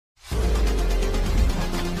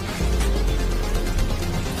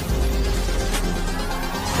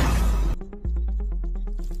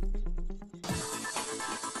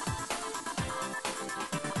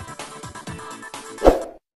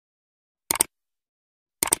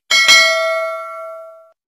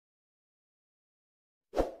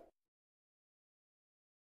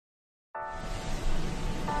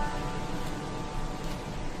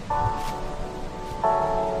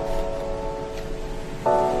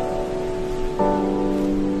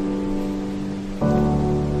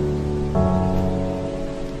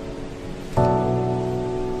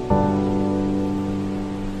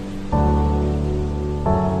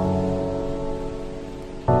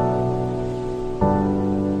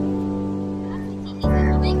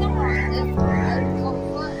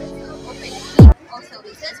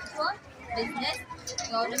services for business,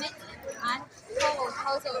 government, and for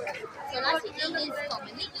household. Solar city is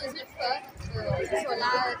commonly used for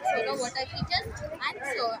solar water heaters and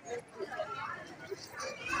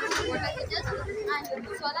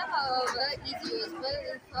solar power is useful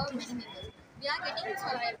for many methods. We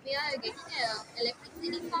are getting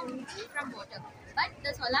electricity from water, but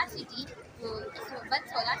the solar city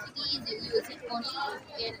solar city is using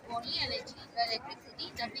only electricity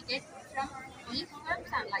that we get from only from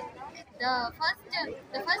sunlight. The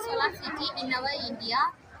first solar city in our India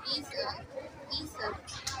is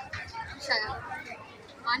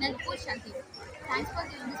Anandpur Shanti. Thanks for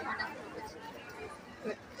giving this wonderful opportunity.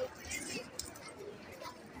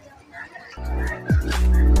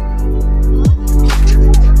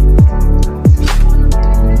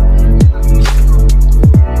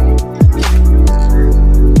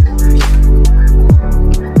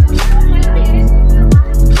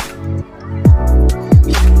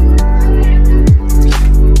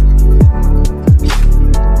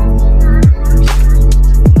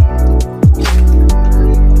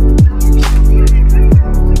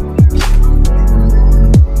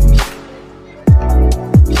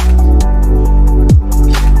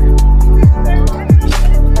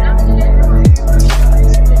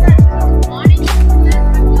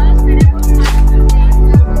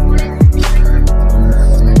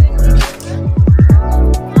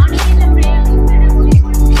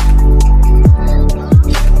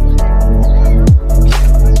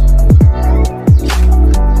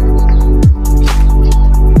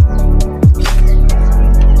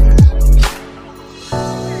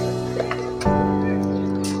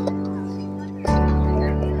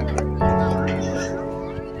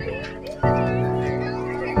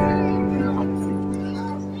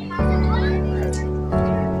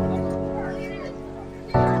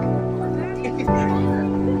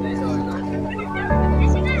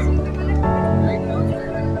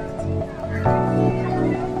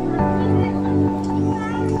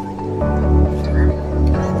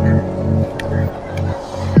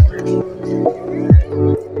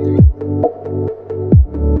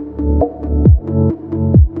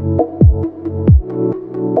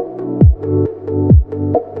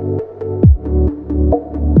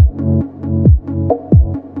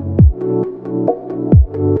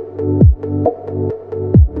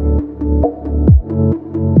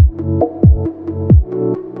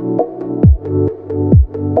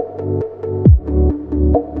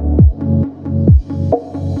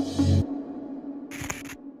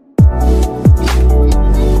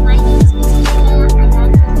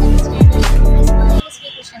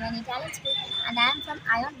 Krishnaveni and I am from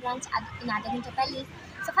Ion branch in Adagintapalli.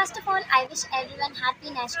 So first of all, I wish everyone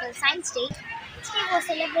happy National Science Day. This day was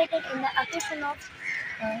celebrated in the occasion of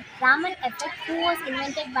Raman effect, who was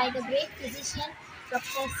invented by the great physician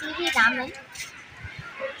Dr. C.V. Raman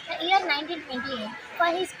the year 1928. For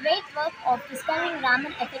his great work of discovering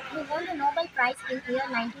Raman effect, he won the Nobel Prize in year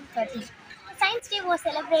 1930. Science Day was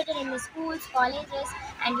celebrated in the schools, colleges,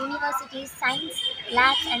 and universities, science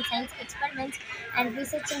labs and science experiments and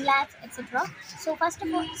researching labs, etc. So first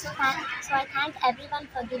of all, I thank everyone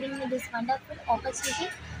for giving me this wonderful opportunity.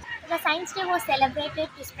 The Science Day was celebrated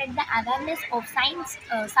to spread the awareness of science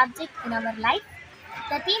subject in our life.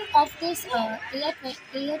 The theme of this year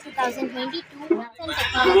 2022 Science and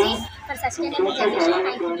Technology for Sustainable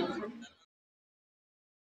Generation.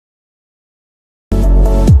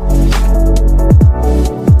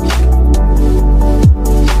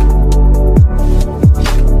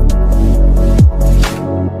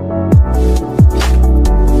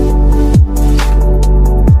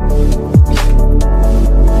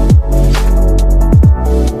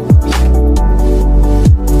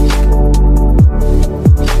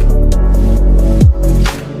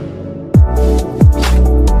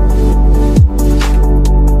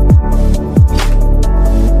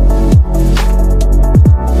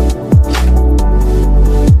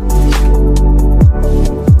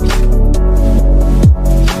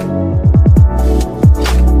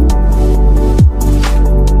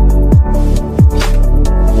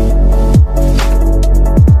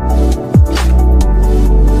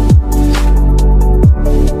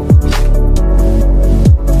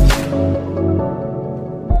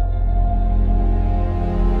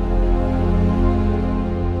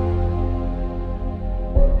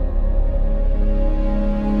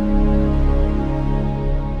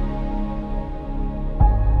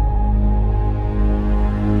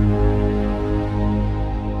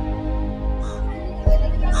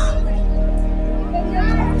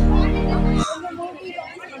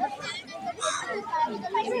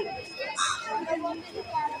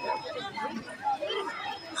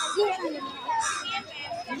 Thank you.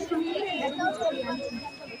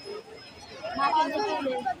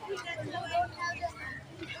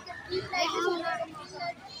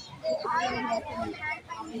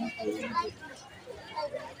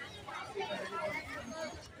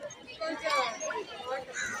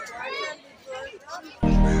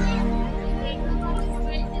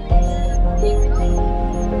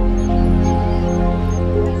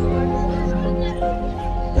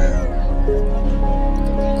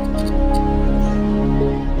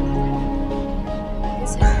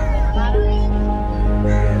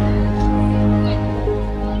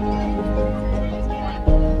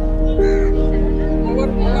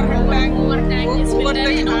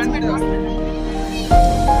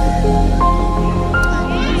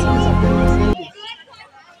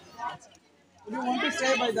 What do you want to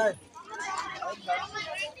say by that?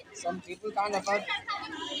 Some people can't afford,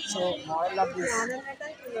 so moral of this.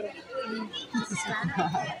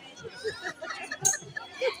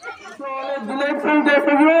 So, delightful day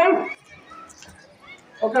for you.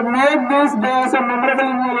 Okay, make this day as a memorable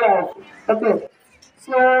in your life. Okay.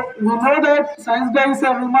 So, we know that Science Day is a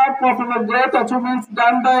remark of the great achievements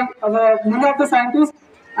done by many of the scientists,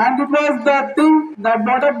 and it was the thing that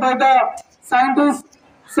brought up by the scientist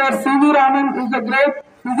Sir C.V. Raman, is a great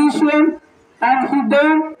physician, and he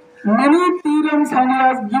done many theorems and he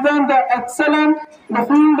has given the excellent in the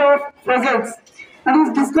field of physics, and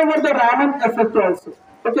he's discovered the Raman effect also.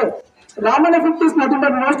 Okay, Raman effect is nothing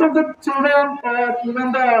but most of the children or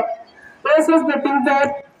even the persons they think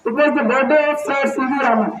that it was the birthday of Sir C.V.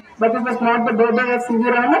 Raman, but it was not the birthday of C.V.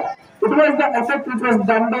 Raman. It was the effect which was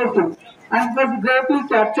done by him, and it was greatly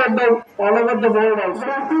captured by all over the world also.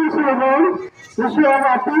 Wish you a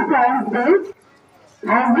happy Science Day.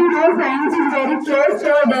 As we know, science is very close to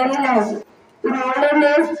our daily life. In older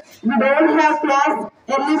days, we don't have clothes.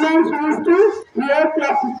 Elements used to wear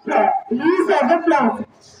use other clothes.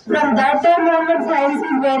 From that time onward, science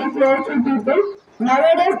is very close to people.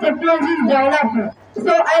 Nowadays, technology is developed.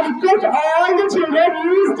 So I request all the children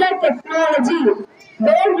use the technology.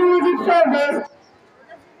 Don't use it for waste.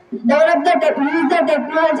 Use the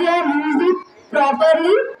technology and use it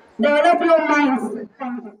properly. Develop your minds.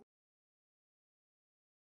 Thank you.